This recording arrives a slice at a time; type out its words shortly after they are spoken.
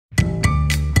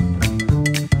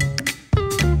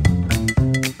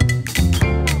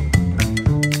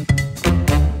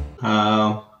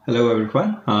Hello,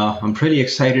 everyone. I'm really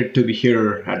excited to be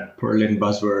here at Berlin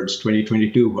Buzzwords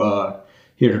 2022,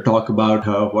 here to talk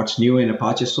about what's new in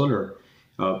Apache Solr.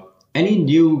 Any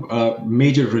new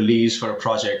major release for a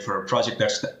project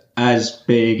that's as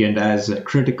big and as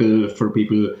critical for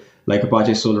people like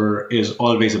Apache Solr is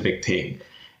always a big thing.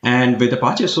 And with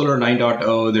Apache Solr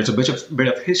 9.0, there's a bit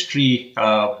of history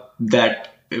that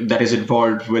is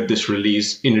involved with this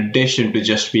release, in addition to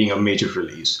just being a major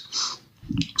release.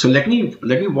 So let me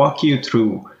walk you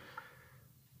through.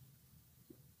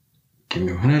 Give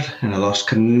me a minute, and I lost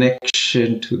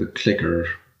connection to the clicker.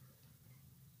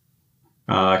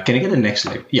 Can I get the next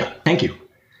slide? Yeah, thank you.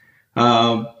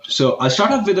 So I'll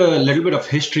start off with a little bit of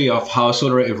history of how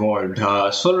Solr evolved.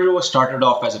 Solr was started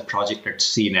off as a project at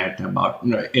CNET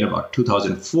in about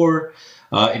 2004.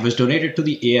 It was donated to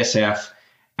the ASF,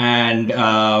 and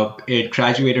it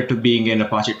graduated to being an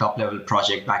Apache top-level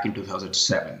project back in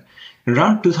 2007.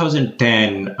 Around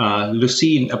 2010,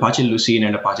 Apache Lucene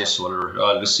and Apache Solr.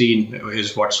 Lucene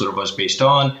is what Solr was based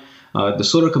on. The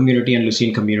Solr community and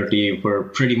Lucene community were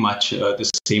pretty much the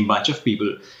same bunch of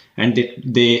people, and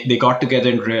they got together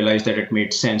and realized that it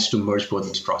made sense to merge both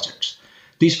these projects.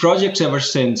 These projects ever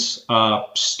since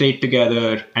stayed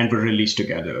together and were released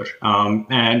together.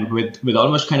 And with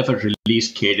almost kind of a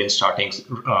release cadence starting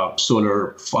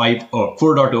Solr 5 or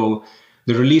 4.0,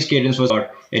 the release cadence was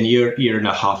about a year and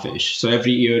a half-ish. So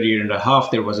every year and a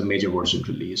half, there was a major version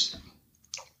release.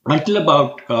 Until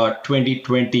about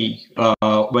 2020,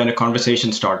 when a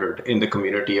conversation started in the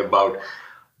community about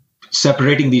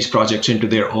separating these projects into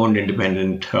their own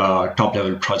independent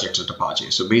top-level projects at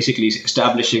Apache. So basically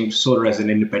establishing Solr as an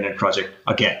independent project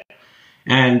again.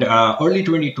 And early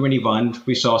 2021,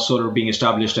 we saw Solr being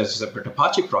established as a separate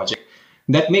Apache project.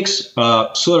 That makes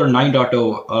Solr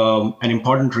 9.0 an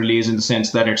important release in the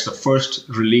sense that it's the first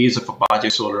release of Apache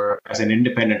Solr as an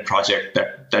independent project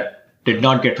that did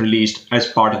not get released as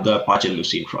part of the Apache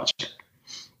Lucene project.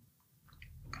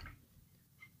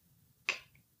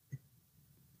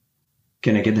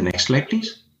 Can I get the next slide,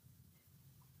 please?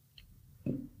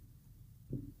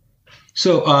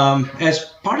 So as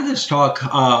part of this talk,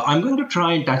 I'm going to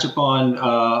try and touch upon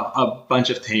a bunch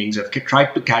of things. I've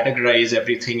tried to categorize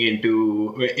everything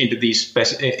into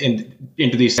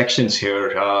these sections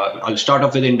here. I'll start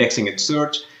off with indexing and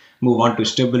search, move on to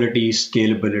stability,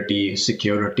 scalability,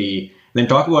 security, then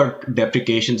talk about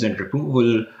deprecations and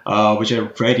removal, which are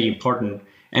very important,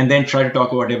 and then try to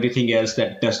talk about everything else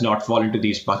that does not fall into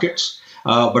these buckets.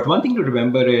 But one thing to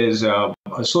remember is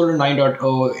Solr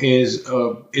 9.0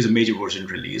 is a major version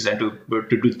release, and to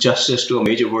do justice to a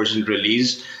major version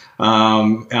release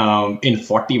in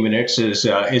 40 minutes is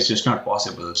just not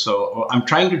possible. So I'm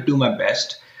trying to do my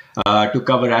best to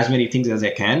cover as many things as I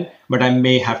can, but I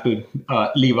may have to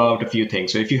leave out a few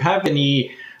things. So if you have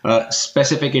any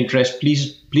specific interest,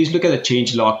 please look at the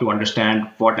changelog to understand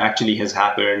what actually has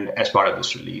happened as part of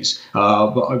this release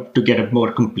to get a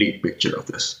more complete picture of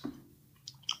this.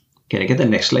 Can I get the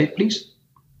next slide, please?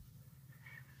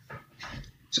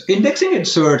 So indexing and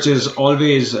search is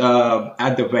always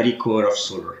at the very core of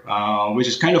Solr, which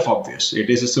is kind of obvious. It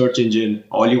is a search engine.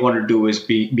 All you want to do is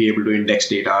be able to index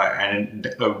data and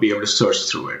be able to search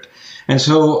through it. And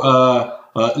so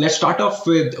let's start off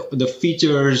with the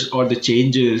features or the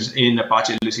changes in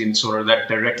Apache Lucene Solr that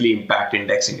directly impact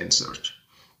indexing and search.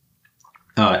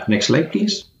 Next slide,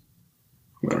 please.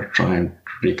 I'm going to try and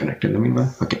reconnect in the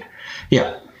meanwhile. Okay.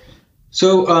 Yeah.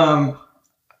 So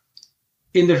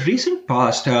in the recent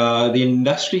past, the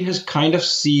industry has kind of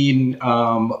seen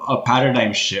a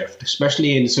paradigm shift,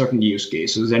 especially in certain use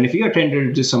cases. And if you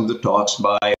attended to some of the talks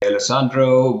by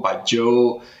Alessandro, by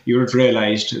Joe, you would have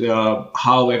realized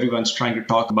how everyone's trying to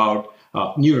talk about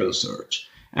neural search.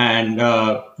 And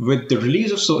with the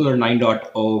release of Solr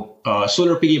 9.0,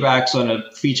 Solr piggybacks on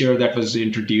a feature that was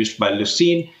introduced by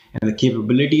Lucene and the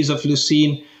capabilities of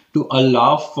Lucene to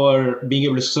allow for being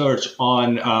able to search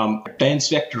on a dense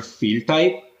vector field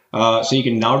type. So you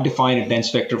can now define a dense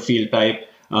vector field type.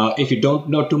 If you don't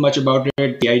know too much about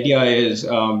it, the idea is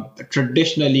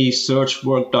traditionally search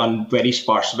worked on very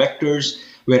sparse vectors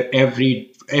where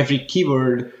every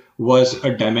keyword was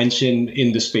a dimension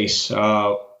in the space.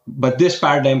 But this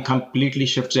paradigm completely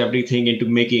shifts everything into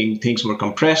making things more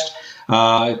compressed,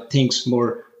 things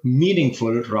more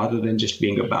meaningful rather than just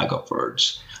being a bag of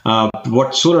words.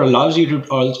 What Solr allows you to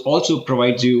also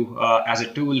provides you as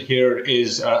a tool here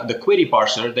is the query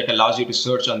parser that allows you to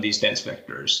search on these dense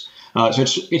vectors. So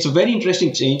it's a very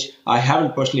interesting change. I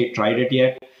haven't personally tried it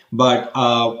yet, but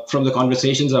from the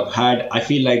conversations I've had, I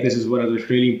feel like this is one of the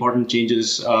really important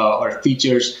changes or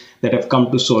features that have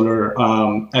come to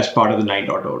Solr as part of the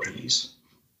 9.0 release.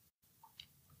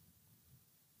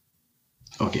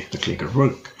 Okay, the clicker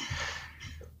worked.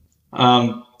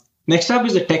 Next up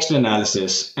is the text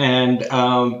analysis. And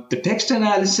the text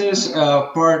analysis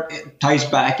part ties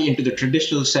back into the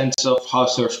traditional sense of how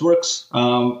search works.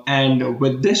 And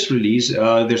with this release,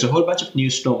 there's a whole bunch of new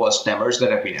Snowball stemmers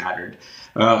that have been added,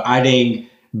 adding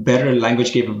better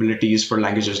language capabilities for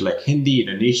languages like Hindi,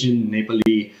 Indonesian,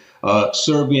 Nepali,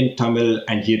 Serbian, Tamil,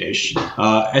 and Yiddish,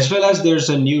 as well as there's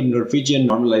a new Norwegian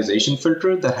normalization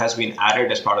filter that has been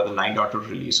added as part of the 9.0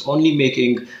 release, only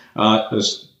making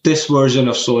this version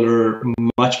of Solr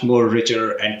much more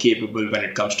richer and capable when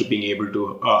it comes to being able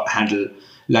to handle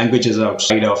languages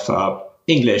outside of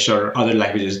English or other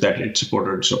languages that it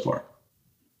supported so far.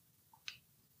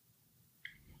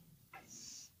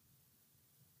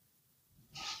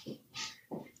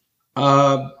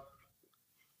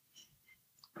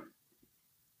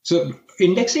 So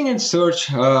indexing and search,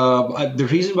 the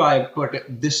reason why I put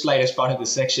this slide as part of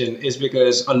this section is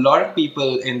because a lot of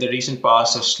people in the recent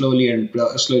past have slowly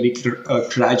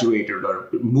graduated or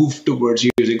moved towards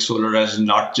using Solr as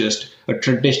not just a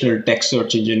traditional text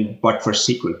search engine, but for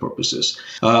SQL purposes.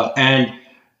 And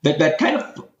that kind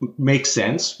of makes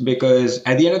sense because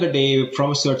at the end of the day,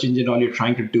 from a search engine, all you're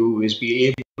trying to do is be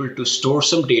able to store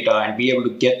some data and be able to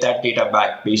get that data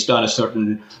back based on a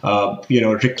certain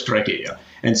request criteria.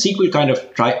 And SQL kind of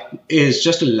is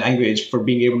just a language for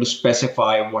being able to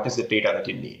specify what is the data that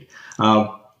you need.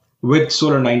 With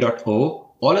Solr 9.0,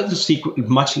 all of the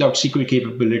much loved SQL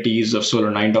capabilities of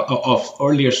Solr 9 of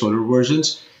earlier Solr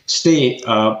versions stay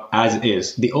as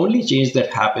is. The only change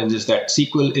that happens is that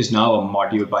SQL is now a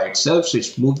module by itself, so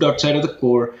it's moved outside of the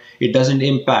core. It doesn't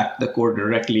impact the core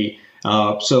directly.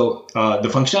 So the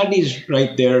functionality is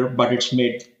right there, but it's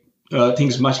made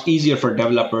things much easier for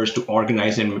developers to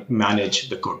organize and manage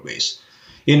the code base.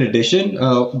 In addition,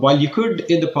 while you could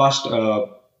in the past,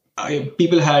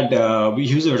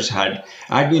 users had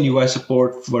admin UI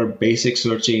support for basic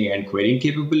searching and querying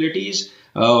capabilities.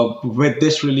 With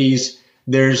this release,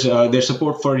 there's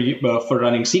support for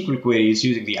running SQL queries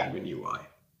using the admin UI.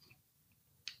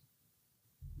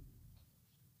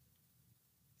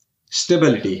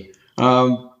 Stability.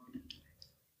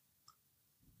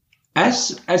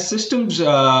 As systems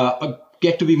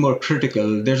get to be more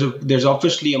critical, there's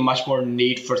obviously a much more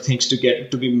need for things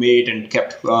to be made and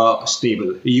kept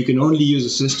stable. You can only use a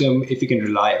system if you can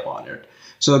rely upon it.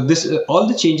 So all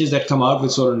the changes that come out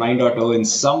with Solr 9.0 in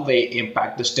some way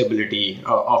impact the stability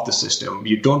of the system.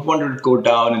 You don't want to go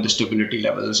down in the stability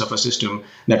levels of a system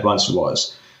that once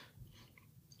was.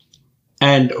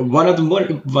 And one of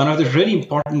the really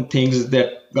important things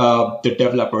that the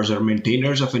developers or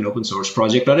maintainers of an open source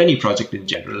project or any project in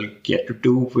general get to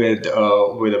do with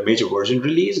a major version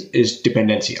release is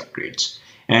dependency upgrades.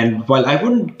 And while I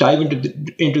wouldn't dive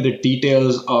into the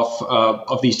details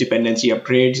of these dependency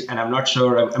upgrades, and I'm not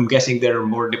sure, I'm guessing there are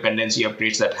more dependency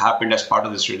upgrades that happened as part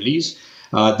of this release.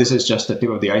 This is just the tip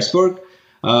of the iceberg.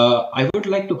 I would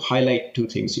like to highlight two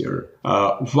things here.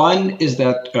 One is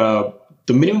that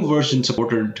the minimum version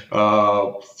supported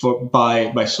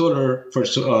by Solr for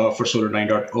Solr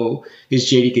 9.0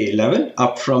 is JDK 11,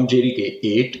 up from JDK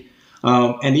 8.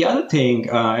 And the other thing,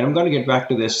 and I'm going to get back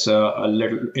to this in a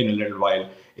little while,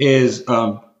 is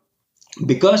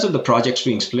because of the projects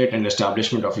being split and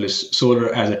establishment of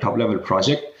Solr as a top-level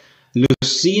project,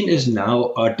 Lucene is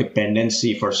now a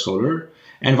dependency for Solr.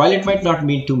 And while it might not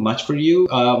mean too much for you,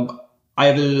 I'll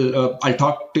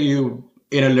talk to you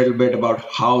in a little bit about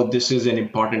how this is an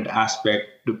important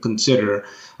aspect to consider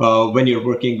when you're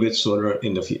working with Solr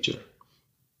in the future.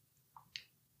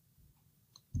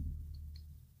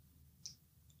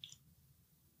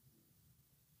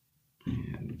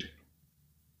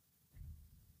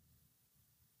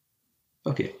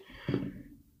 Okay.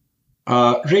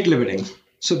 Rate limiting.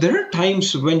 So there are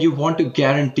times when you want to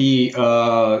guarantee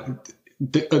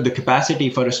the capacity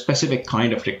for a specific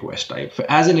kind of request type.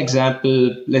 As an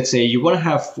example, let's say you want to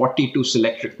have 42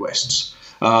 select requests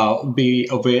be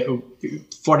able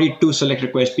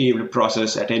to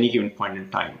process at any given point in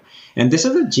time. And this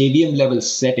is a JVM level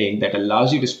setting that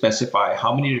allows you to specify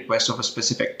how many requests of a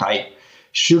specific type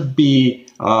should be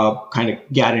kind of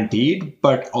guaranteed,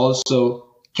 but also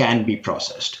can be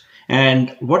processed.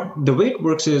 And the way it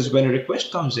works is when a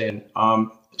request comes in,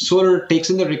 Solr takes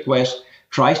in the request,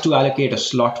 tries to allocate a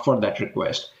slot for that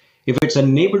request. If it's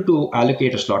unable to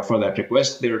allocate a slot for that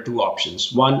request, there are two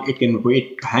options. One, it can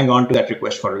hang on to that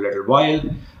request for a little while,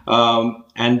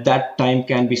 and that time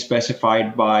can be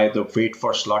specified by the wait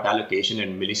for slot allocation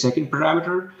in millisecond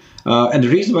parameter. And the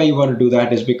reason why you want to do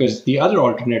that is because the other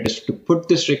alternate is to put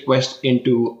this request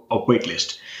into a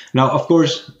waitlist. Now, of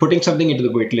course, putting something into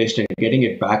the waitlist and getting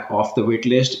it back off the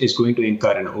waitlist is going to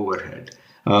incur an overhead.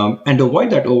 And to avoid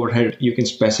that overhead, you can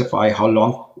specify how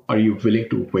long are you willing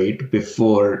to wait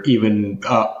before even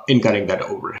incurring that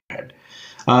overhead.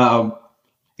 Um,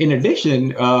 in addition,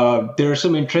 there are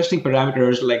some interesting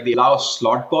parameters like the allow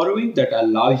slot borrowing that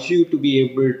allows you to be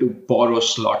able to borrow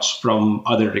slots from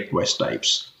other request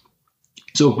types.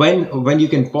 So when you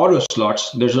can borrow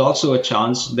slots, there's also a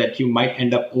chance that you might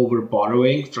end up over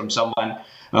borrowing from someone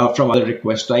from other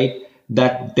request type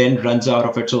that then runs out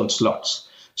of its own slots.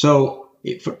 So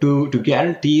to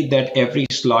guarantee that every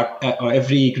slot or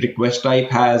every request type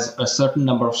has a certain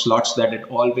number of slots that it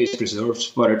always preserves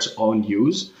for its own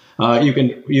use, you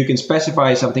can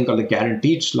specify something called the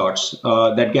guaranteed slots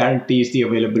that guarantees the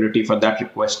availability for that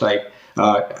request type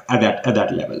at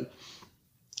that level.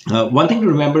 One thing to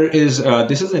remember is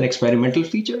this is an experimental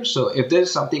feature. So if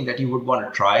there's something that you would want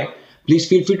to try, please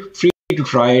feel free to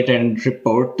try it and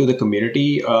report to the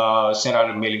community. Send out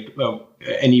an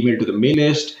email to the mail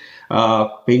list,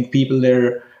 ping people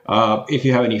there if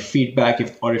you have any feedback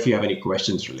or if you have any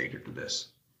questions related to this.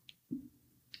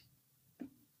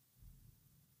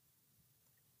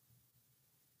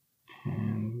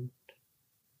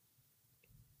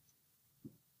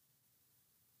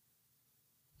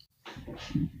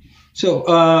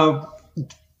 So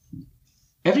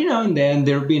every now and then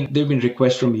there've been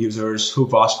requests from users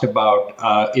who've asked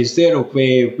about is there a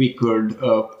way we could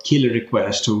kill a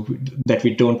request that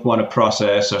we don't want to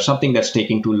process, or something that's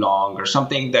taking too long, or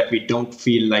something that we don't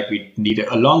feel like we need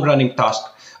a long running task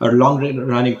or long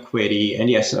running query. And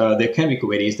yes, there can be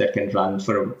queries that can run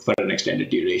for an extended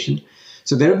duration.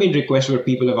 So there have been requests where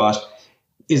people have asked,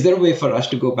 is there a way for us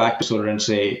to go back to Solr and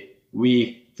say,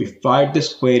 we fired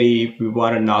this query, we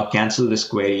want to now cancel this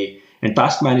query? And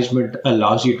task management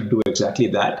allows you to do exactly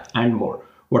that and more.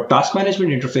 What task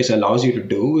management interface allows you to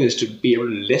do is to be able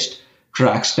to list,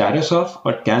 track status of,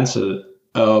 or cancel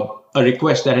a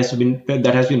request that has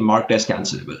been marked as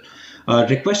cancelable.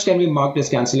 Requests can be marked as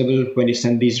cancelable when you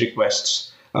send these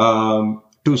requests to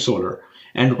Solr.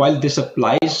 And while this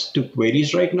applies to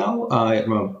queries right now,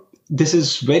 this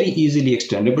is very easily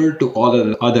extendable to all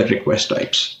the other request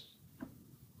types.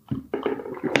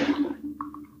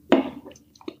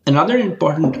 Another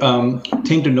important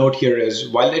thing to note here is,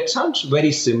 while it sounds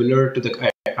very similar to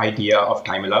the idea of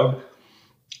time allowed,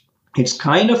 it's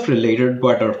kind of related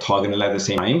but orthogonal at the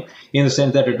same time, in the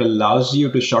sense that it allows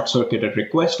you to short circuit a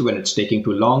request when it's taking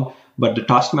too long, but the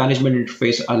task management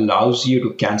interface allows you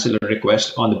to cancel a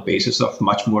request on the basis of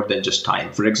much more than just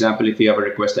time. For example, if you have a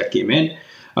request that came in,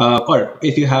 or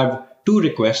if you have two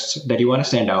requests that you want to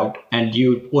send out and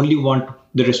you only want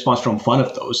the response from one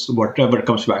of those, whatever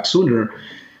comes back sooner,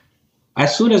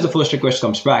 as soon as the first request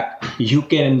comes back, you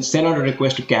can send out a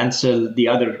request to cancel the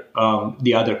other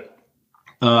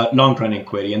long-running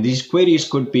query. And these queries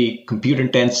could be compute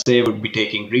intensive, would be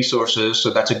taking resources. So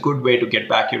that's a good way to get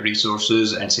back your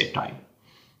resources and save time.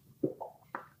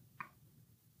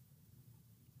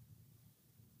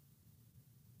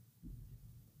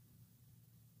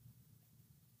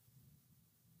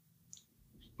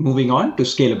 Moving on to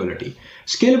scalability.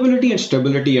 Scalability and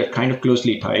stability are kind of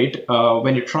closely tied.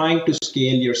 When you're trying to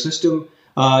scale your system,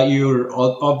 you're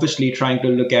obviously trying to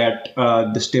look at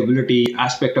the stability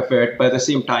aspect of it, but at the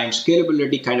same time,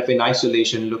 scalability kind of in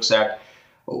isolation looks at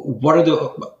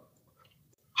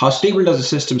how stable does the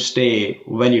system stay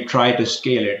when you try to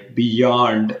scale it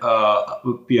beyond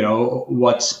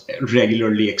what's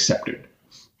regularly accepted.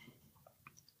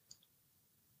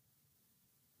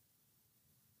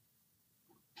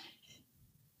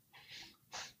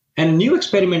 And a new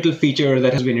experimental feature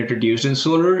that has been introduced in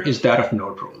Solr is that of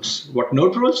node roles. What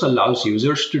node roles allows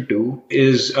users to do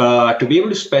is to be able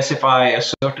to specify a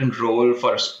certain role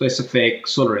for a specific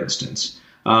Solr instance.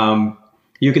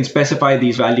 You can specify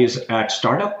these values at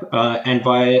startup, and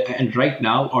right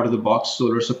now, out of the box,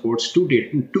 Solr supports two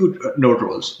node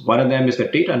roles. One of them is the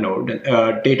data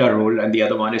role, and the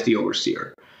other one is the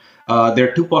overseer. There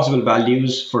are two possible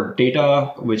values for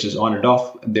data, which is on and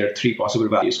off. There are three possible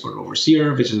values for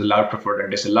overseer, which is allowed, preferred,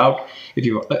 and disallowed. If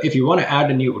you want to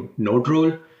add a new node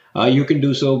role, you can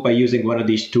do so by using one of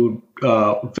these two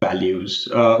value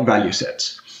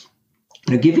sets.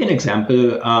 To give you an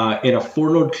example, in a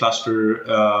 4-node cluster,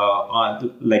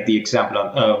 like the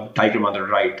example diagram on the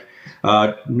right,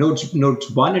 nodes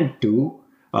 1 and 2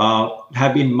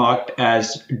 have been marked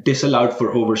as disallowed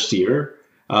for overseer.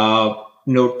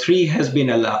 Node 3 has been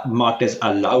marked as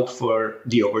allowed for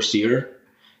the overseer,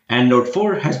 and node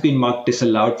 4 has been marked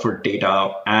disallowed for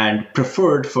data and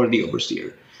preferred for the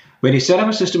overseer. When you set up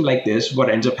a system like this, what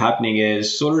ends up happening is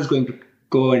Solr is going to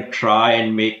go and try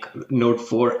and make node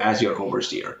 4 as your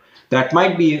overseer. That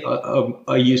might be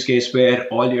a use case where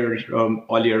all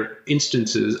your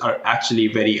instances are actually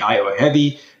very IO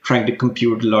heavy, trying to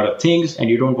compute a lot of things, and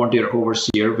you don't want your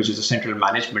overseer, which is a central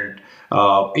management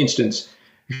instance,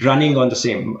 running on the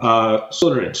same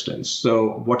Solr instance.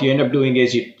 So what you end up doing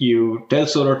is you tell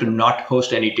Solr to not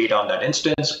host any data on that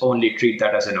instance, only treat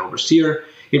that as an overseer.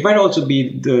 It might also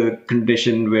be the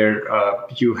condition where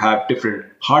you have different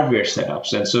hardware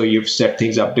setups, and so you've set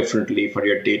things up differently for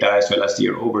your data as well as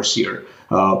your overseer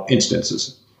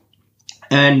instances.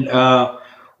 And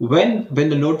when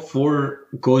the node 4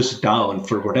 goes down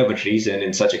for whatever reason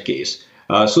in such a case,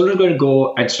 Solr is going to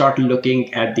go and start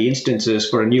looking at the instances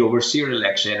for a new overseer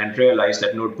election and realize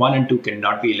that node 1 and 2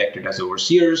 cannot be elected as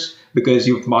overseers because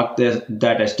you've marked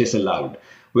that as disallowed.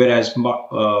 Whereas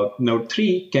node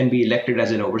 3 can be elected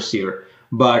as an overseer.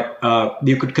 But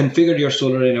you could configure your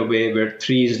Solr in a way where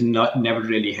 3 is never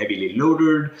really heavily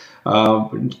loaded.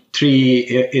 3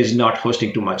 is not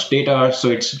hosting too much data, so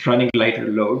it's running lighter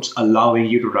loads, allowing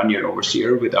you to run your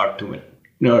overseer without too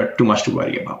much to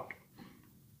worry about.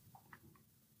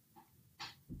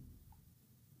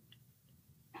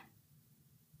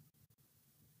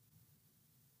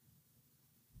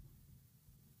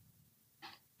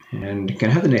 And can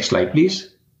I have the next slide,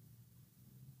 please?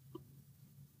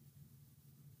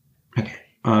 Okay.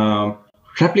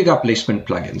 Replica placement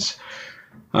plugins.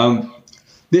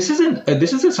 This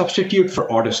is a substitute for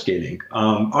autoscaling.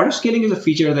 Autoscaling is a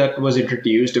feature that was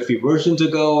introduced a few versions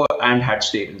ago and had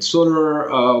stayed in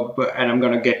Solr, and I'm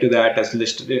going to get to that as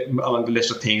listed among the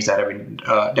list of things that have been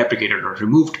deprecated or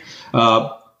removed.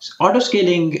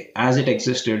 Autoscaling, as it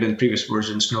existed in previous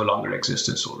versions, no longer exists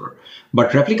in Solr.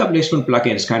 But replica placement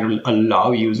plugins kind of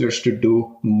allow users to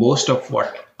do most of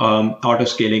what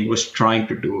autoscaling was trying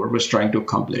to do or was trying to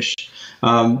accomplish.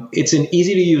 It's an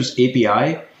easy-to-use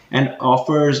API and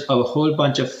offers a whole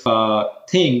bunch of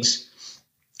things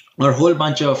or a whole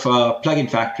bunch of plugin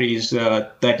factories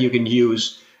that you can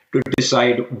use to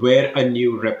decide where a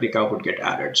new replica would get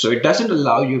added. So it doesn't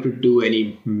allow you to do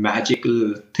any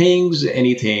magical things,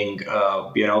 anything,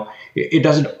 it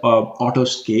doesn't auto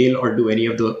scale or do any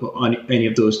of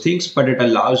those things, but it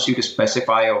allows you to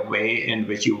specify a way in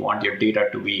which you want your data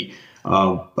to be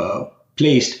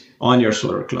placed on your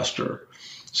Solr cluster.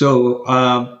 So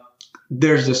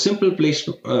there's a simple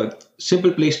placement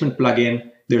plugin.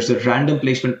 There's a random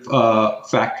placement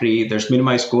factory. There's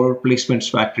minimized score placements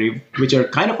factory, which are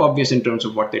kind of obvious in terms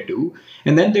of what they do.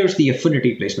 And then there's the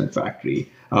affinity placement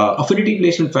factory. Affinity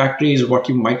placement factory is what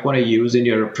you might want to use in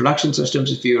your production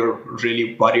systems if you're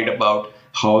really worried about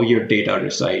how your data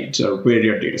resides or where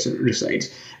your data resides,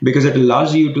 because it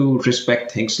allows you to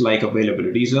respect things like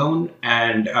availability zone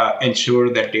and ensure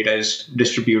that data is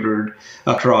distributed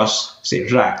across, say,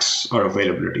 racks or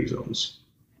availability zones.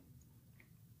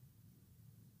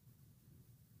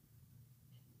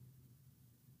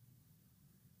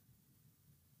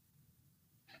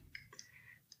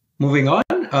 Moving on,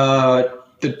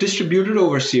 the distributed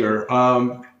overseer.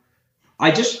 I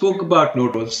just spoke about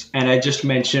node roles, and I just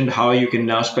mentioned how you can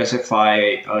now specify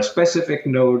a specific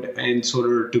node in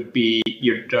Solr to be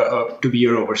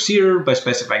your overseer by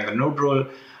specifying the node role.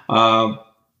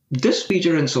 This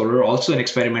feature in Solr, also an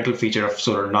experimental feature of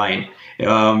Solr 9,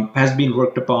 has been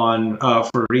worked upon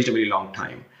for a reasonably long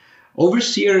time.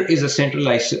 Overseer is a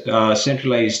centralized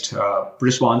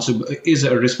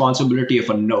responsibility of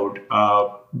a node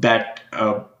that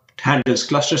handles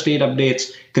cluster state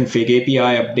updates, config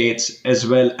API updates, as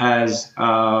well as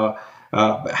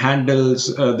handles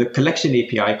the collection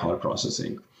API call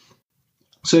processing.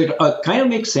 So it kind of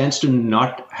makes sense to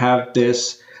not have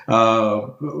this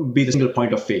be the single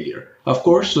point of failure. Of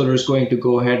course, Solr is going to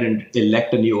go ahead and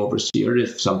elect a new overseer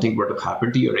if something were to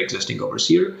happen to your existing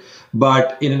overseer.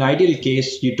 But in an ideal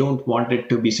case, you don't want it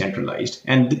to be centralized.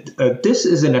 And this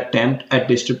is an attempt at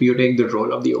distributing the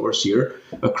role of the overseer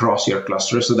across your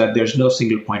cluster so that there's no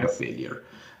single point of failure.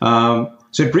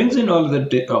 So it brings in all of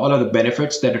the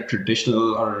benefits that a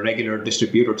traditional or a regular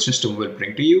distributed system will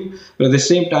bring to you. But at the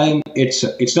same time,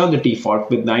 it's not the default.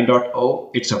 With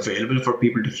 9.0, it's available for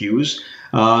people to use.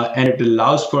 And it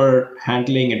allows for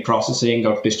handling and processing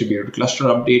of distributed cluster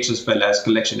updates as well as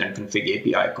collection and config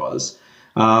API calls.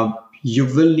 You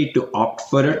will need to opt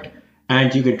for it,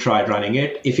 and you can try running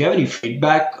it. If you have any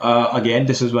feedback, again,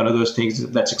 this is one of those things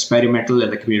that's experimental,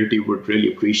 and the community would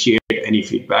really appreciate any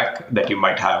feedback that you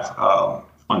might have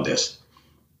on this.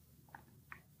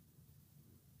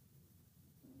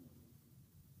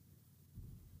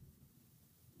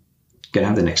 Can I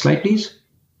have the next slide, please?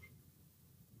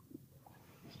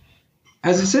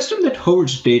 As a system that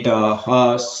holds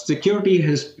data, security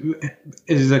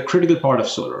is a critical part of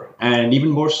Solr, and even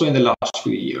more so in the last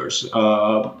few years.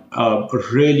 A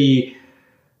really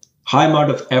high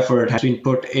amount of effort has been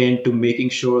put into making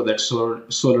sure that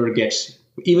Solr gets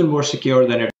even more secure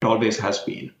than it always has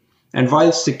been. And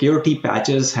while security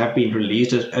patches have been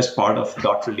released as part of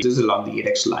dot releases along the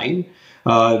 8x line,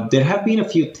 there have been a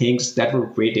few things that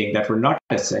were waiting that were not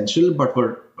essential but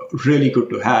were really good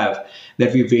to have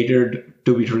that we waited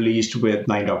to be released with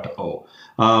 9.0.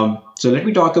 So let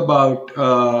me talk about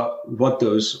what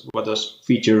those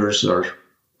features or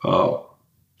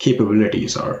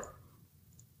capabilities are.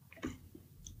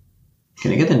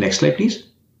 Can I get the next slide, please?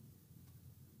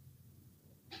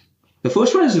 The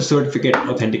first one is the certificate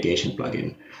authentication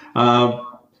plugin.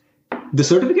 The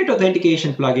certificate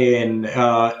authentication plugin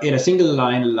in a single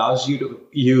line allows you to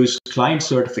use client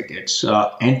certificates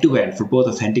end-to-end for both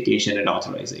authentication and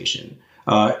authorization.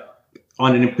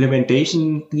 On an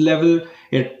implementation level,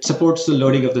 it supports the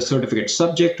loading of the certificate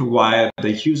subject via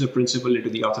the user principal into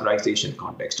the authorization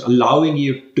context, allowing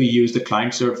you to use the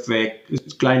client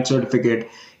certificate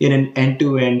in an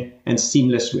end-to-end and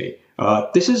seamless way.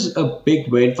 This is a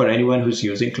big win for anyone who's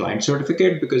using client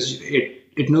certificate because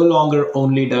it no longer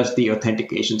only does the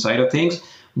authentication side of things,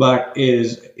 but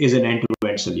is an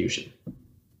end-to-end solution.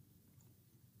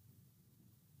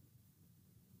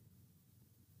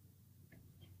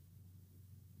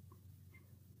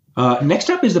 Next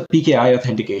up is the PKI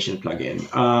authentication plugin.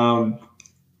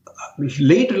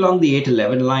 Late along the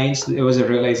 8.11 lines, there was a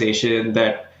realization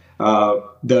that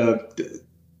the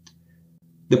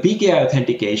PKI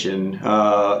authentication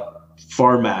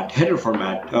header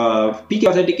format, PKI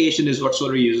authentication is what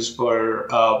Solr uses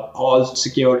for all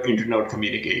secure internode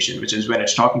communication, which is when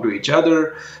it's talking to each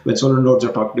other, when Solr nodes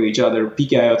are talking to each other,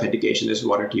 PKI authentication is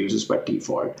what it uses by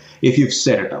default, if you've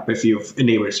set it up, if you've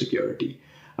enabled security.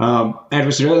 And it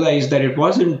was realized that it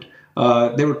wasn't,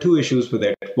 there were two issues with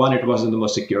it. One, it wasn't the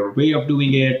most secure way of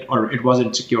doing it, or it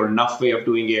wasn't secure enough way of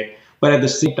doing it. But at the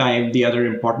same time, the other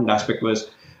important aspect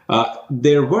was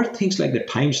there were things like the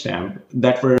timestamp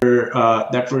that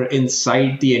were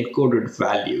inside the encoded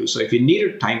value. So if you need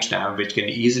a timestamp, which can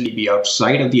easily be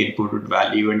outside of the encoded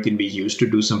value and can be used to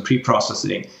do some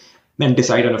pre-processing and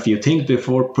decide on a few things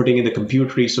before putting in the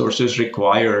compute resources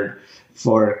required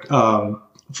for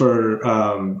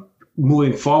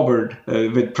moving forward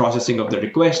with processing of the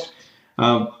request,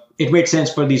 it made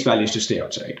sense for these values to stay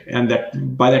outside. And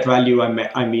that by that value,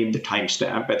 I mean the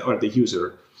timestamp or the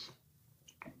user.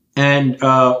 And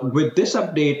with this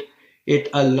update,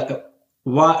 an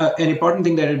important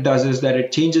thing that it does is that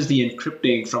it changes the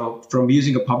encrypting from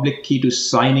using a public key to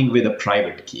signing with a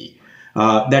private key.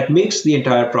 That makes the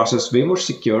entire process way more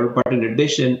secure, but in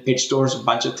addition, it stores a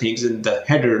bunch of things in the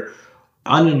header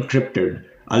unencrypted,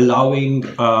 allowing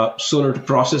Solr to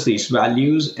process these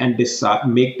values and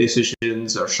make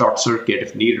decisions or short circuit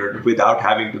if needed without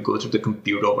having to go through the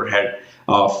compute overhead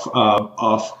of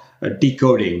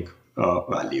decoding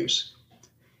values.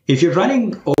 If you're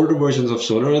running older versions of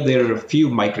Solr, there are a few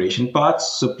migration paths,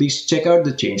 so please check out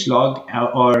the changelog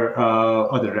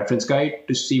or the reference guide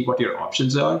to see what your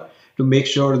options are to make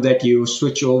sure that you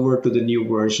switch over to the new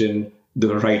version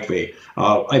the right way.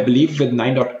 I believe with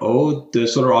 9.0, the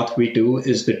Solr Auth v2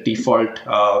 is the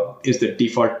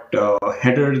default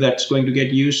header that's going to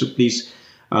get used. So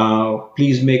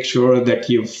please make sure that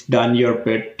you've done your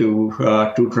bit to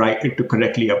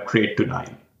correctly upgrade to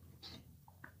 9.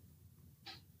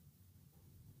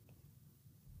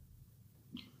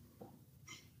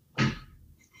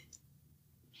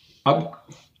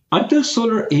 Until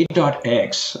Solr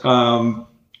 8.x,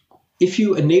 if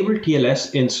you enable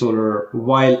TLS in Solr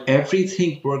while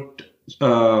everything worked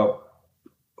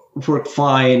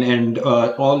fine and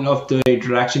all of the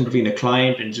interaction between the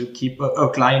client and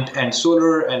Zookeeper, client and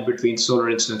Solr, and between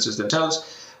Solr instances themselves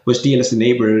was TLS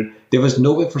enabled, there was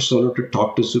no way for Solr to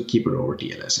talk to Zookeeper over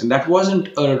TLS. And that wasn't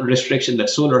a restriction that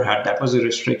Solr had, that was a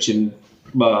restriction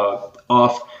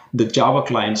of the Java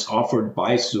clients offered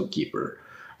by Zookeeper.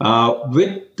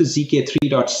 With the ZK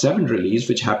 3.7 release,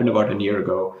 which happened about a year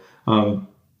ago,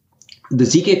 the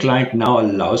ZK client now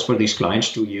allows for these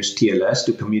clients to use TLS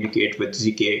to communicate with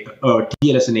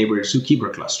TLS-enabled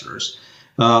Zookeeper clusters,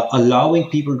 allowing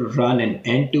people to run an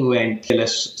end-to-end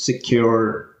TLS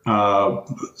secure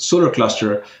Solr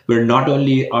cluster where not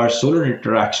only are Solr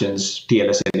interactions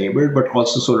TLS-enabled, but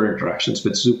also Solr interactions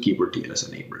with Zookeeper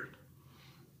TLS-enabled.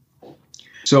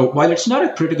 So while it's not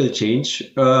a critical change,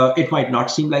 it might not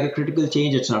seem like a critical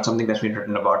change. It's not something that's been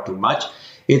written about too much.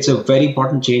 It's a very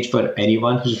important change for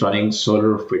anyone who's running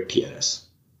Solr with TLS.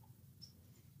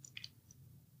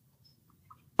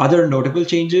 Other notable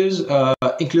changes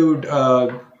include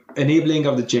enabling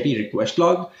of the Jetty request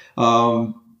log.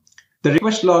 The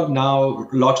request log now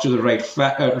logs to the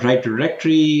right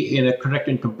directory in a correct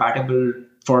and compatible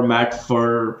format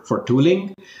for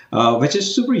tooling, which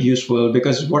is super useful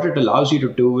because what it allows you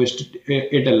to do is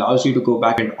it allows you to go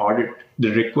back and audit the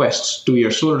requests to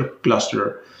your Solr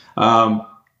cluster.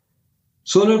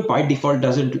 Solr by default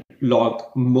doesn't log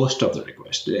most of the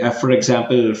requests. For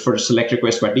example, for select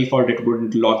requests by default, it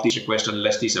wouldn't log these requests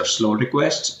unless these are slow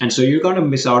requests. And so you're going to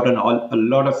miss out on a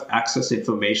lot of access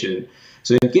information.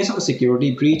 So in case of a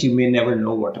security breach, you may never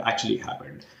know what actually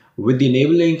happened. With the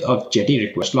enabling of Jetty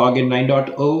request log in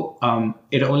 9.0,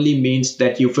 it only means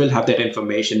that you will have that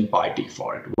information by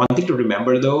default. One thing to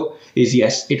remember though is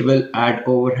yes, it will add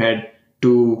overhead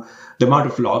to the amount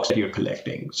of logs that you're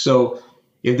collecting. So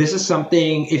if this is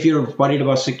something, if you're worried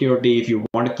about security, if you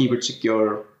want to keep it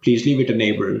secure, please leave it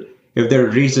enabled. If there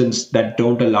are reasons that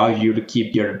don't allow you to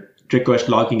keep your request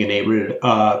logging enabled,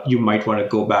 you might want to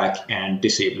go back and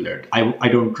disable it. I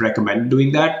don't recommend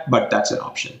doing that, but that's an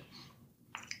option.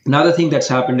 Another thing that's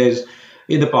happened is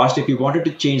in the past, if you wanted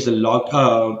to change the log,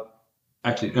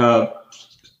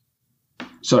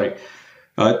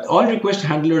 all request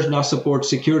handlers now support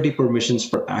security permissions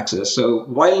for access. So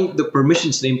while the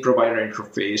permissions name provider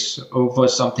interface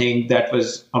was something that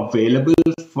was available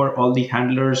for all the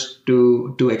handlers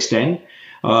to extend,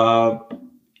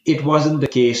 it wasn't the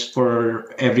case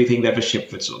for everything that was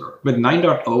shipped with Solr. With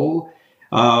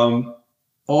 9.0,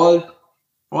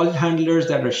 all handlers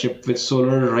that are shipped with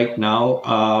Solr right now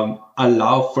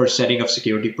allow for setting of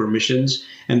security permissions,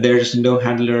 and there's no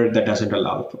handler that doesn't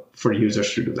allow for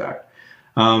users to do that.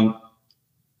 A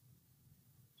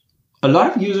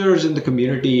lot of users in the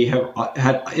community have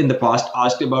had in the past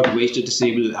asked about ways to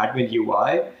disable admin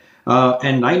UI,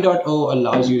 and 9.0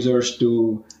 allows users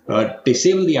to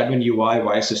disable the admin UI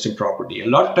via system property. A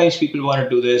lot of times people want to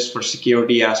do this for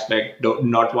security aspect,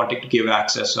 not wanting to give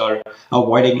access or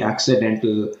avoiding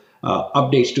accidental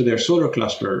updates to their Solr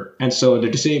cluster. And so the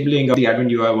disabling of the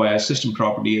admin UI via system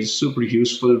property is super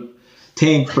useful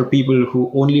thing for people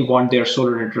who only want their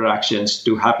Solr interactions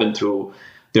to happen through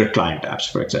their client apps,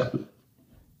 for example.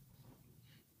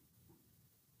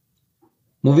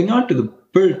 Moving on to the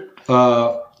build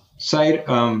side,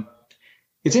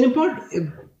 it's an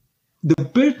important. The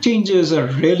build changes are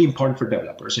really important for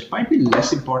developers. It might be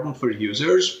less important for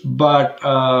users, but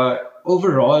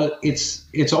overall,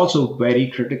 it's also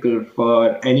very critical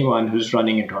for anyone who's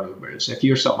running internal builds. If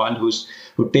you're someone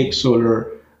who takes Solr,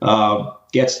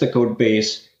 gets the code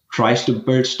base, tries to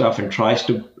build stuff, and tries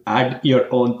to add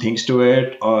your own things to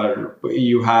it, or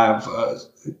you have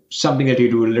something that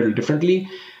you do a little differently,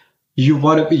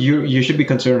 you should be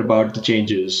concerned about the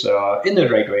changes in the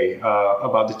right way,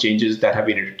 about the changes that have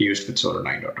been introduced with Solr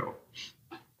 9.0.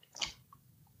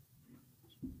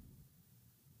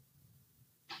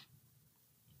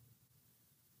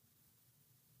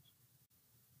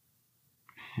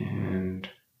 And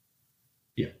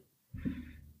yeah.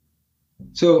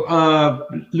 So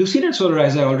Lucene and Solr,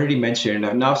 as I already mentioned,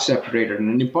 are now separated. And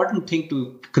an important thing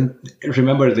to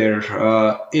remember there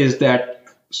is that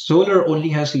Solr only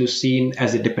has Lucene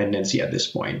as a dependency at this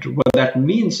point. What that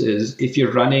means is if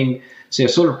you're running, say, a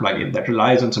Solr plugin that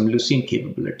relies on some Lucene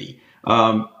capability,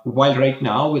 while right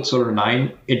now with Solr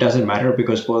 9, it doesn't matter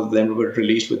because both of them were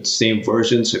released with the same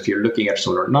version. So if you're looking at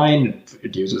Solr 9,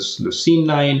 it uses Lucene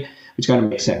 9, which kind of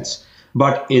makes sense.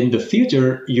 But in the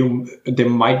future, there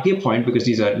might be a point, because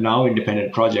these are now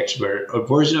independent projects, where a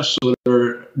version of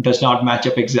Solr does not match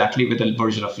up exactly with a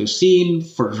version of Lucene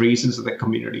for reasons that the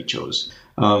community chose.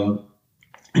 And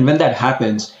when that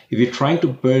happens, if you're trying to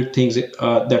build things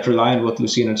that rely on both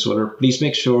Lucene and Solr, please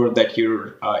make sure that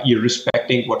you're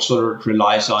respecting what Solr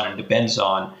relies on and depends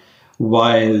on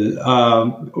while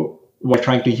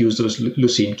trying to use those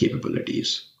Lucene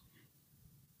capabilities.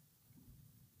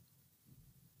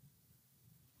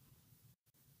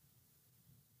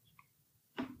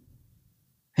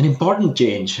 An important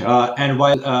change, and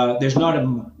while there's not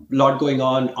a lot going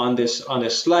on this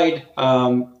slide,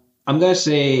 I'm going to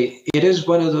say it is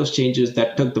one of those changes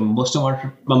that took the most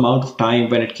amount of time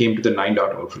when it came to the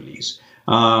 9.0 release.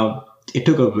 It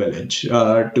took a village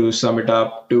to sum it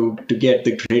up, to get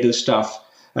the Gradle stuff,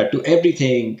 to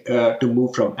everything to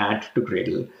move from Ant to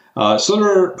Gradle.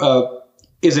 Solr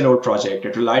is an old project.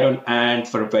 It relied on Ant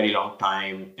for a very long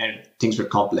time, and things were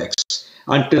complex.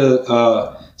 Until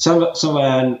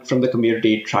someone from the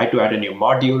community tried to add a new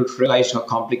module, realized how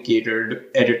complicated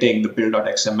editing the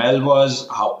build.xml was,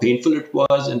 how painful it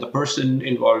was, and the person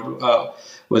involved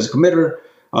was a committer,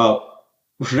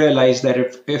 realized that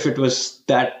if it was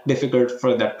that difficult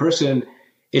for that person,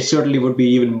 it certainly would be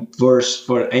even worse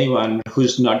for anyone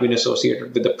who's not been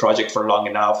associated with the project for long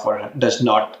enough or has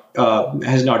not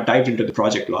dived into the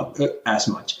project as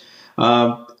much.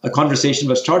 A conversation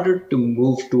was started to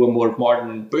move to a more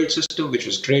modern build system, which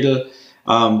was Gradle.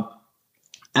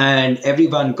 And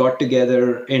everyone got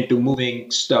together into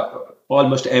moving stuff,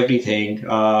 almost everything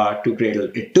to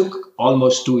Gradle. It took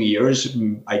almost 2 years,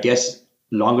 I guess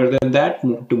longer than that,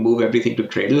 to move everything to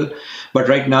Gradle. But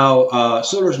right now,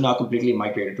 Solr is now completely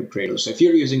migrated to Gradle. So if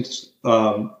you're using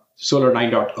Solr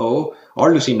 9.0 or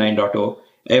Lucene 9.0,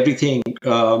 everything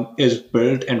is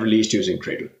built and released using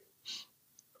Gradle.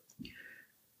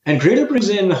 And Gradle brings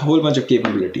in a whole bunch of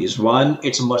capabilities. One,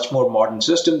 it's a much more modern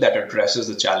system that addresses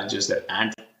the challenges that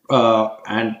Ant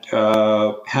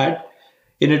had.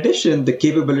 In addition, the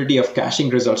capability of caching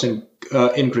results in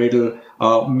Gradle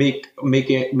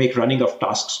make running of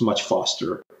tasks much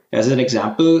faster. As an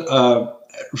example,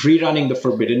 rerunning the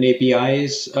forbidden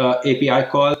API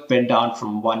call went down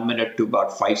from 1 minute to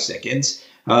about 5 seconds.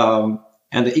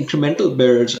 And the incremental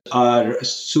builds are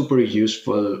super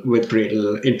useful with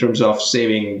Gradle in terms of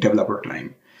saving developer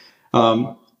time.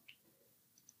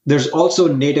 There's also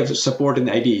native support in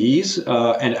IDEs,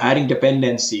 and adding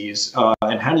dependencies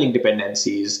and handling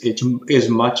dependencies is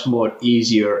much more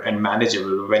easier and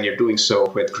manageable when you're doing so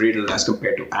with Gradle as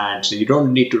compared to Ant. So you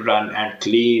don't need to run Ant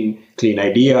clean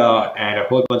IDEA, and a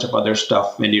whole bunch of other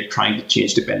stuff when you're trying to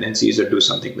change dependencies or do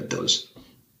something with those.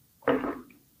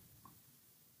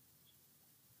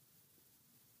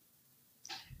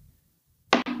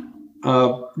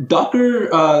 Docker,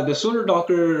 the Solr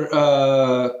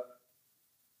Docker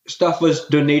stuff was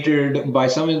donated by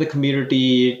someone in the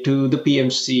community to the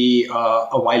PMC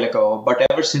a while ago, but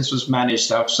ever since was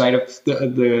managed outside of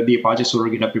the Apache Solr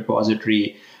GitHub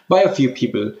repository by a few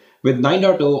people. With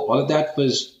 9.0, all of that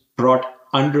was brought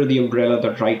under the umbrella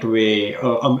the right way,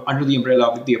 under the umbrella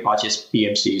of the Apache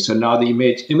PMC. So now the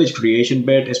image creation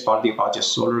bit is part of the Apache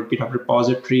Solr GitHub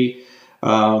repository.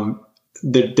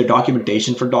 The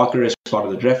documentation for Docker is part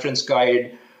of the reference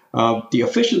guide. The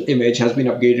official image has been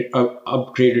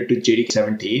upgraded to JDK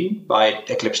 17 by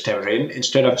Eclipse Temerin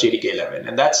instead of JDK 11.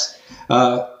 And that's,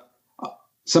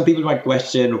 some people might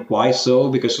question why so,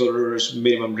 because Solr's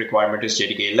minimum requirement is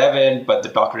JDK 11, but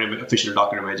the official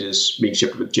Docker image is being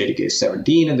shipped with JDK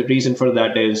 17. And the reason for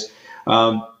that is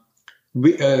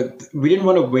we didn't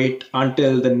want to wait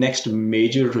until the next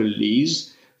major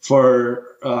release for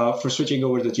switching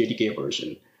over the JDK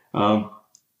version.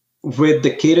 With the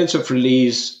cadence of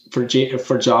release for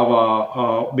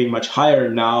Java being much higher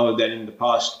now than in the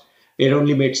past, it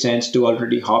only made sense to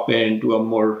already hop into a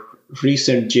more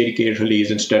recent JDK release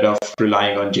instead of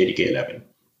relying on JDK 11.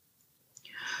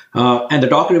 And the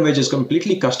Docker image is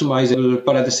completely customizable,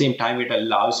 but at the same time, it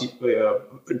allows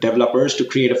developers to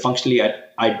create a functionally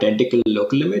identical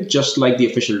local image, just like the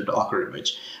official Docker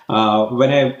image. What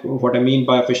I mean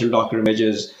by official Docker image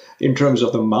is in terms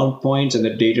of the mount points and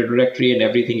the data directory and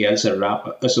everything else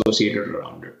associated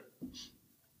around it.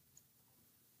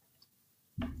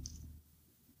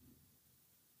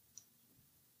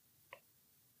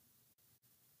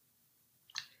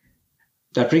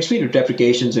 That brings me to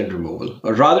deprecations and removal.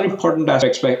 A rather important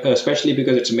aspect, especially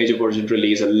because it's a major version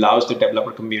release, allows the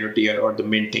developer community or the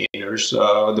maintainers,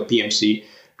 the PMC,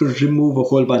 to remove a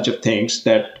whole bunch of things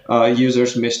that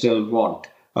users may still want.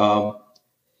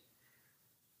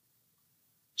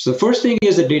 So the first thing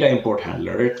is the data import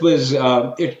handler.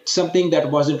 It's something that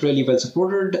wasn't really well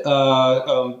supported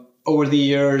over the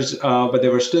years, but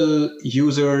there were still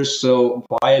users. So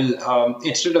while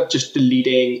instead of just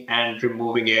deleting and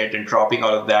removing it and dropping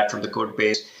all of that from the code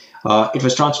base, it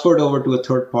was transferred over to a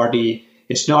third party.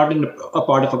 It's not a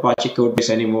part of Apache code base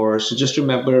anymore. So just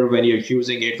remember when you're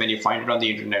using it, when you find it on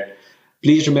the internet,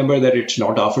 please remember that it's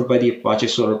not offered by the Apache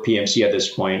Solr PMC at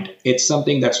this point. It's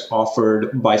something that's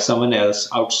offered by someone else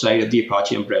outside of the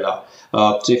Apache umbrella.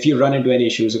 So if you run into any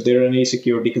issues, if there are any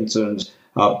security concerns,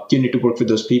 you need to work with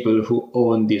those people who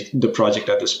own the project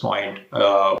at this point.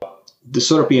 The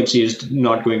Solr PMC is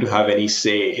not going to have any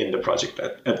say in the project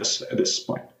at this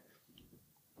point.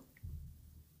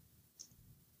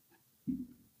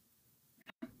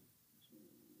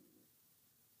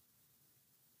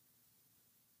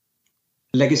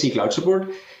 Legacy cloud support.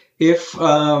 If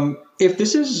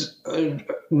this is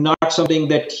not something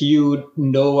that you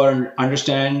know or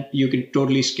understand, you can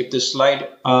totally skip this slide.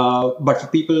 But for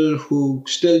people who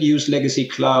still use legacy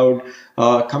cloud,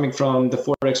 coming from the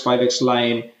 4x, 5x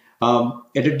line,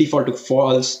 it did default to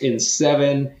false in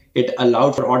 7. It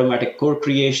allowed for automatic core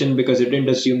creation because it didn't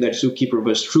assume that Zookeeper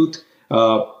was truth,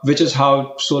 which is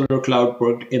how Solr Cloud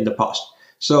worked in the past.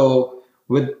 So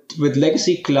with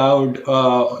legacy cloud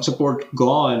support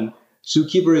gone,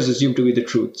 Zookeeper is assumed to be the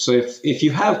truth. So if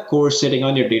you have cores sitting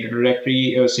on your data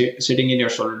directory or sitting in your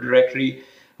Solr directory,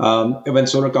 when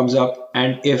Solr comes up,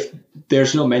 and if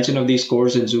there's no mention of these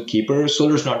cores in Zookeeper,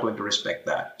 Solr is not going to respect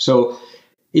that. So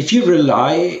if you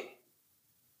rely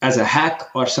as a hack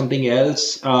or something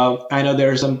else, I know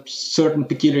there are some certain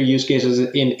peculiar use cases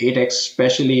in 8x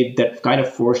especially that kind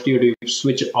of forced you to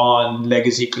switch on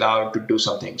legacy cloud to do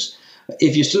some things.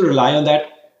 If you still rely on that,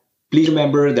 please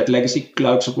remember that legacy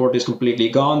cloud support is completely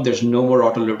gone. There's no more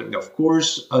auto-loading of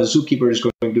cores. Zookeeper is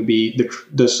going to be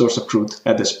the source of truth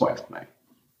at this point of time.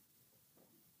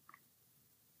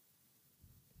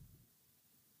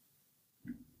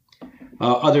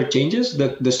 Other changes,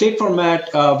 the state format,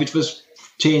 which was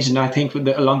changed, and I think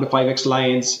along the 5x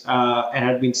lines and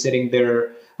had been sitting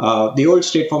there. The old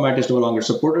state format is no longer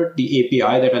supported. The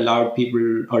API that allowed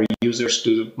people or users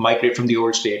to migrate from the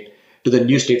old state to the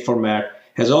new state format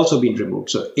has also been removed.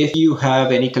 So if you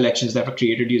have any collections that were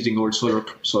created using old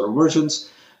Solr versions,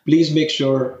 please make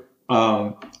sure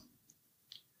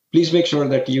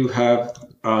that you have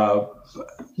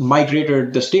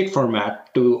migrated the state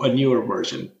format to a newer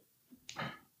version.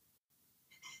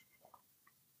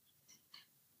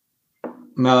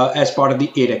 As part of the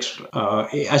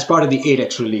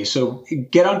 8x release. So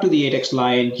get onto the 8x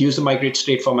line, use the migrate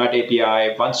state format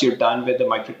API. Once you're done with the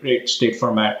migrate state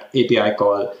format API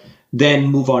call, then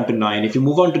move on to 9. If you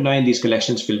move on to 9, these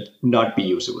collections will not be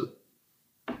usable.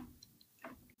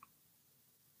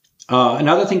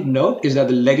 Another thing to note is that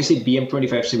the legacy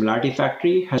BM25 similarity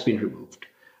factory has been removed.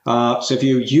 So if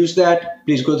you use that,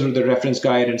 please go through the reference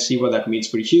guide and see what that means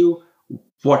for you.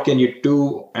 What can you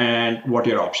do and what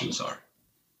your options are.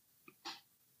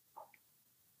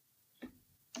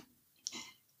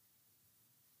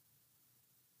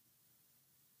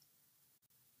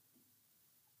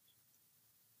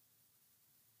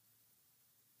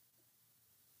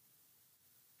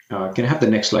 Can I have the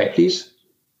next slide, please?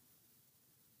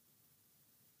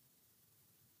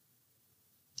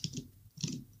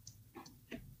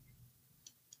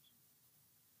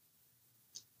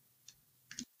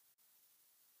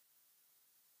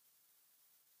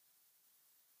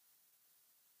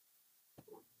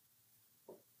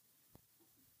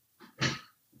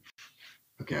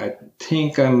 Okay, I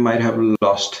think I might have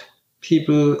lost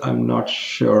people. I'm not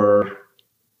sure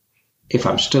if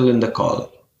I'm still in the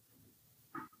call.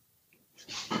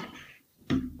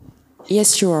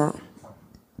 Yes, you are.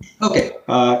 Okay.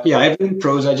 Yeah, everything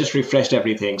froze. I just refreshed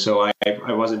everything, so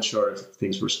I wasn't sure if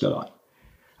things were still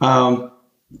on.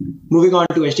 Moving on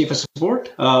to HDFS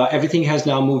support, everything has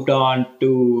now moved on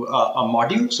to a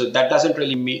module, so that doesn't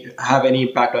really have any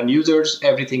impact on users.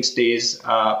 Everything stays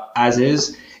as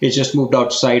is. It's just moved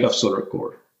outside of Solr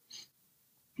core.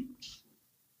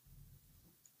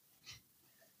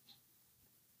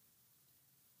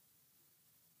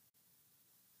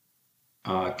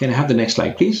 Can I have the next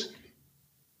slide, please?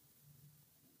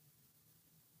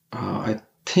 I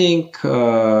think,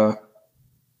 yeah.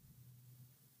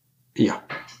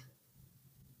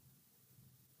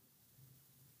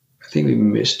 I think we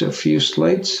missed a few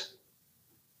slides.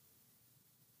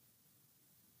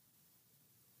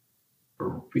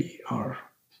 We are.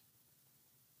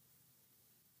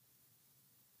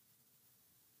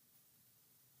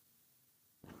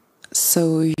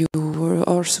 So you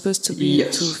are supposed to be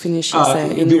Yes. to finish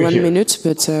in 1 minute,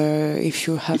 but if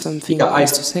you have something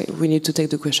else to say, we need to take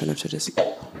the question after this.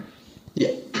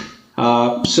 Yeah.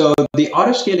 So the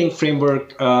auto-scaling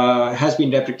framework has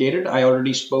been deprecated. I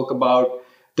already spoke about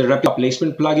the replica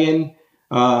placement plugin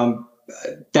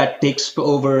that takes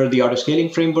over the auto-scaling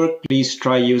framework. Please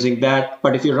try using that.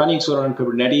 But if you're running Solr on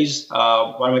Kubernetes,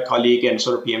 one of my colleague and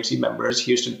Solr PMC members,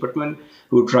 Houston Putman,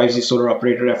 who drives the Solr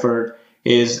operator effort,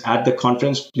 is at the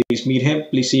conference. Please meet him.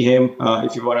 Please see him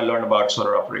if you want to learn about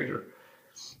Solr operator.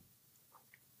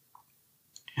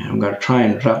 And I'm going to try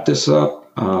and wrap this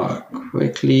up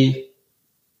quickly.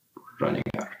 Running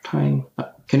out of time.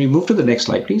 Can you move to the next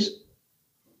slide, please?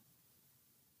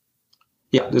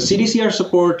 Yeah, the CDCR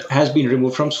support has been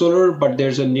removed from Solr, but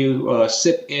there's a new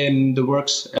SIP in the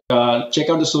works. Check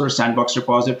out the Solr Sandbox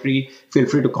repository. Feel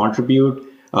free to contribute.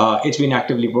 It's been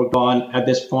actively worked on at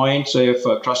this point. So if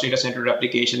cross-data center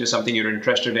replication is something you're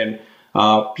interested in,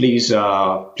 please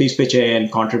pitch in,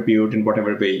 contribute in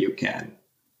whatever way you can.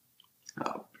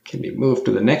 Can we move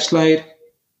to the next slide?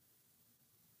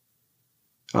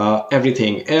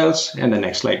 Everything else, and the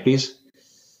next slide, please.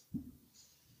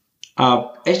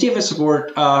 HDFS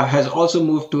support has also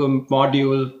moved to a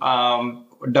module.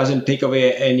 Doesn't take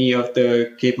away any of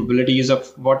the capabilities of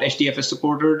what HDFS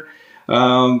supported.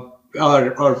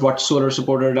 or what Solr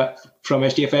supported from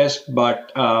HDFS,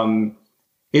 but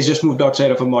it's just moved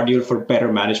outside of a module for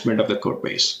better management of the code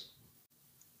base.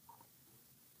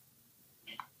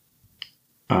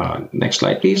 Next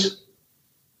slide, please.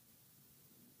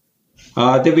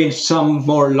 There have been some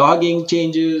more logging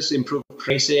changes, improved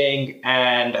tracing,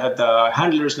 and the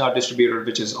handler is now distributed,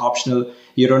 which is optional.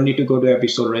 You don't need to go to every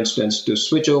Solr instance to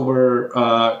switch over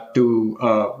the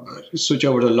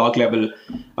log level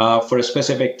for a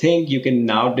specific thing. You can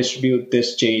now distribute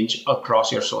this change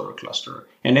across your Solr cluster.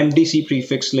 And MDC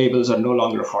prefix labels are no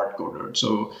longer hard-coded.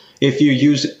 So if you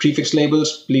use prefix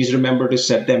labels, please remember to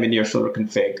set them in your Solr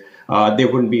config. They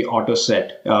wouldn't be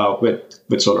auto-set with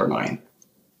Solr 9.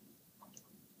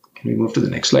 Can we move to the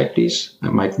next slide, please? I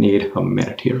might need a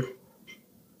minute here.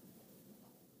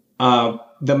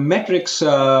 The metrics,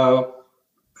 the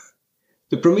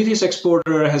Prometheus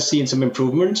exporter has seen some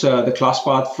improvements. The class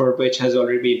path for which has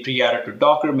already been pre-added to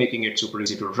Docker, making it super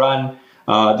easy to run.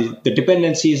 The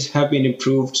dependencies have been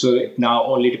improved, so it now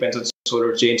only depends on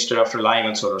Solr J instead of relying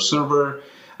on Solr Server.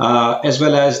 As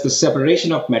well as the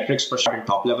separation of metrics for starting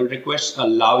top-level requests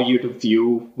allow you to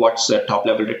view what's a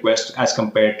top-level request as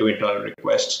compared to internal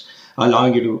requests,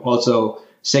 allowing you to also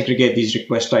segregate these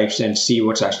request types and see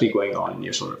what's actually going on in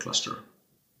your Solr cluster.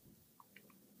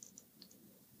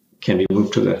 Can we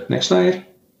move to the next slide?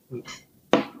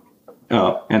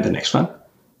 And the next one.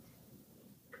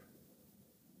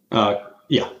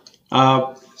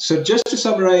 So just to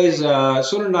summarize,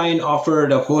 Solr 9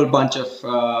 offered a whole bunch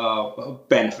of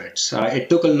benefits. It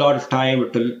took a lot of time,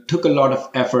 it took a lot of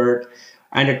effort,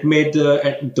 and it made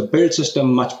the build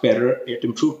system much better. It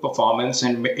improved performance,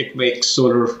 and it makes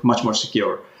Solr much more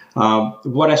secure.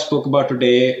 What I spoke about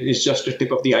today is just the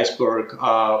tip of the iceberg,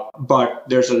 but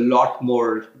there's a lot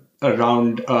more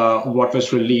around what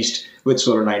was released with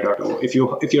Solr 9.0.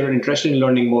 If you're interested in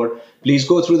learning more, please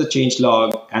go through the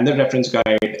changelog and the reference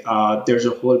guide. There's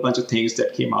a whole bunch of things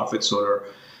that came out with Solr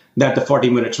that the 40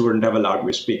 minutes wouldn't have allowed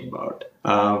me to speak about.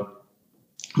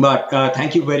 But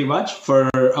thank you very much for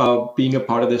being a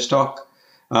part of this talk,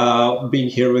 being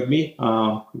here with me,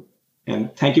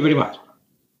 and thank you very much.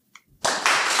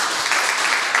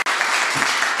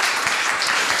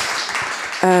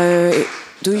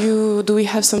 Do we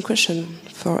have some question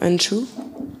for Anshum?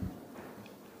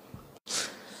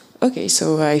 Okay,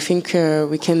 so I think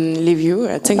we can leave you.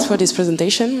 Thanks for this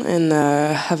presentation, and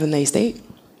have a nice day.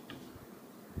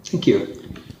 Thank you.